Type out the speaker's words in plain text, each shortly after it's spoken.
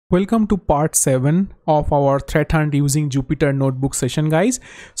Welcome to part 7 of our threat hunt using Jupyter Notebook session, guys.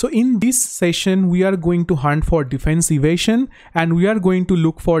 So in this session, we are going to hunt for Defense Evasion and we are going to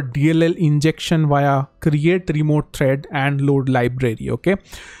look for DLL injection via CreateRemoteThread and LoadLibrary. Okay.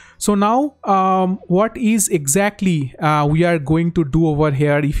 So now what is exactly we are going to do over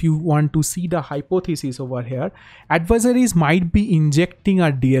here? If you want to see the hypothesis over here, adversaries might be injecting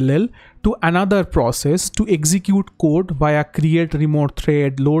a DLL to another process to execute code via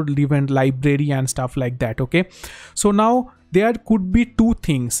CreateRemoteThread, LoadLibrary and stuff like that. Okay, so now there could be two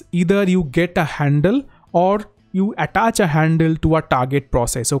things: either you get a handle or you attach a handle to a target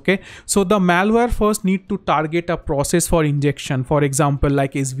process. Okay, so the malware first need to target a process for injection, for example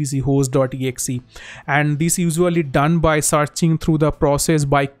like svchost.exe, and this usually done by searching through the process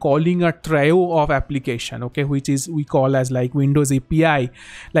by calling a trio of application, okay, which is we call as like Windows API,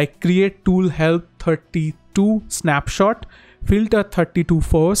 like create tool help 32 snapshot, filter 32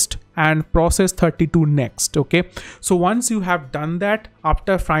 first and process 32 next. Okay, so once you have done that,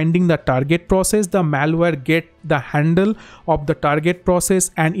 after finding the target process, the malware get the handle of the target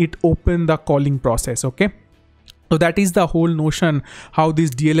process and it open the calling process. Okay, so that is the whole notion how this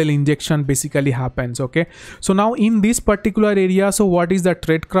DLL injection basically happens. Okay, so now in this particular area, so what is the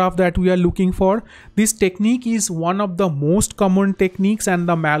tradecraft that we are looking for? This technique is one of the most common techniques and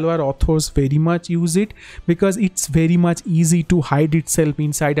the malware authors very much use it because it's very much easy to hide itself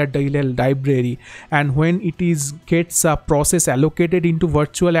inside a DLL library, and when it is gets a process allocated into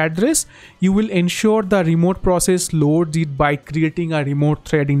virtual address, you will ensure the remote process loads it by creating a remote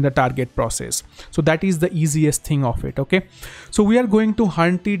thread in the target process. So that is the easiest thing of it. Okay, so we are going to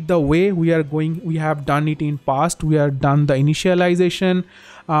hunt it the way we have done it in past. We have done the initialization,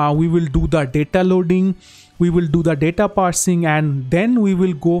 we will do the data loading, we will do the data parsing, and then we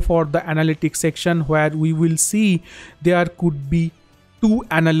will go for the analytics section where we will see there could be two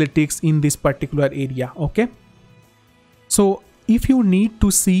analytics in this particular area. Okay, so if you need to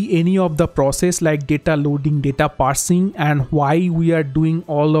see any of the process like data loading, data parsing, and why we are doing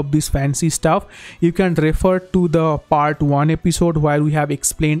all of this fancy stuff, you can refer to the part 1 episode where we have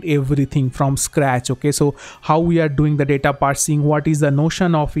explained everything from scratch. Okay, so how we are doing the data parsing, what is the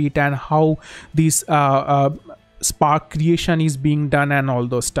notion of it, and how this Spark creation is being done and all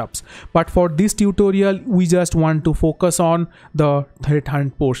those stuffs. But for this tutorial, we just want to focus on the threat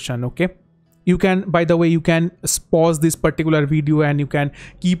hunt portion. Okay, you can, by the way, you can pause this particular video and you can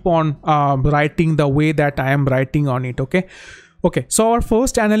keep on writing the way that I am writing on it. Okay, so our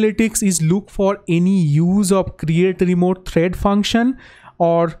first analytics is look for any use of CreateRemoteThread function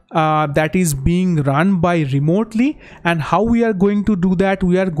or that is being run by remotely. And how we are going to do that?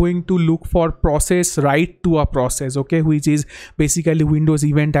 We are going to look for process write to a process, okay, which is basically Windows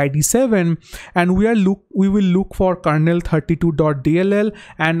Event ID 7, and we will look for kernel32.dll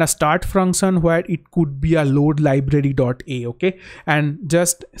and a start function where it could be a LoadLibrary.a. okay, and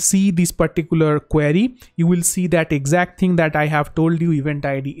just see this particular query, you will see that exact thing that I have told you, Event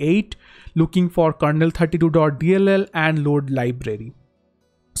ID 8, looking for kernel32.dll and LoadLibrary.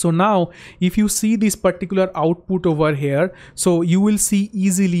 So now if you see this particular output over here, so you will see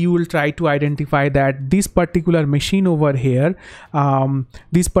easily, you will try to identify that this particular machine over here,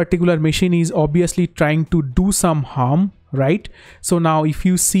 this particular machine is obviously trying to do some harm, right? So now if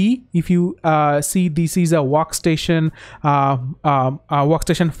you see this is a workstation,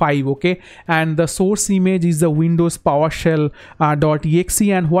 workstation 5, okay, and the source image is the Windows PowerShell.exe,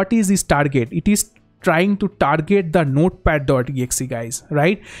 and what is this target? It is trying to target the notepad.exe, guys,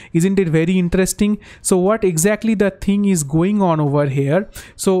 right? Isn't it very interesting? So what exactly the thing is going on over here?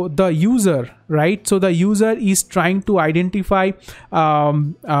 So the user, right? So the user is trying to identify,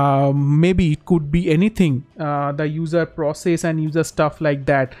 maybe it could be anything, the user process and user stuff like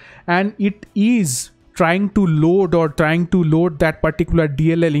that, and it is trying to load that particular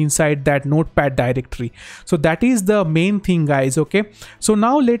DLL inside that notepad directory. So that is the main thing, guys. Okay, so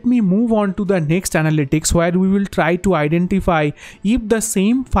now let me move on to the next analytics where we will try to identify if the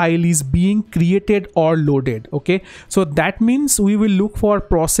same file is being created or loaded. Okay, so that means we will look for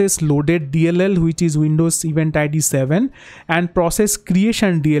process loaded DLL, which is Windows Event ID 7, and process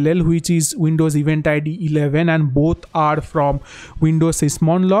creation DLL, which is Windows Event ID 11, and both are from Windows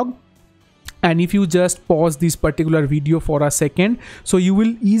Sysmonlog. And if you just pause this particular video for a second, so you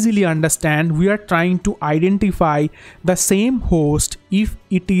will easily understand we are trying to identify the same host if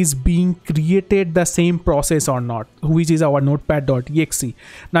it is being created the same process or not, which is our notepad.exe.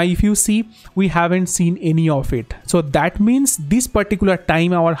 Now if you see, we haven't seen any of it, so that means this particular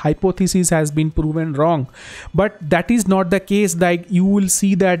time our hypothesis has been proven wrong. But that is not the case. Like you will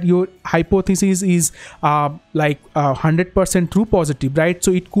see that your hypothesis is like 100% true positive, right?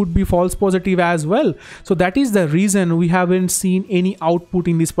 So it could be false positive as well. So that is the reason we haven't seen any output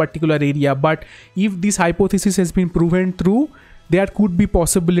in this particular area. But if this hypothesis has been proven true, there could be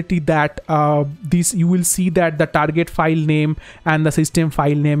possibility that this, you will see that the target file name and the system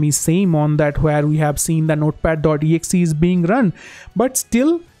file name is same on that where we have seen the notepad.exe is being run. But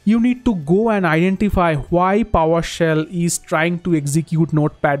still you need to go and identify why PowerShell is trying to execute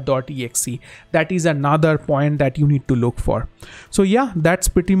notepad.exe. That is another point that you need to look for. So yeah, that's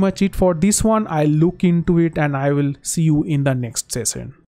pretty much it for this one. I'll look into it and I will see you in the next session.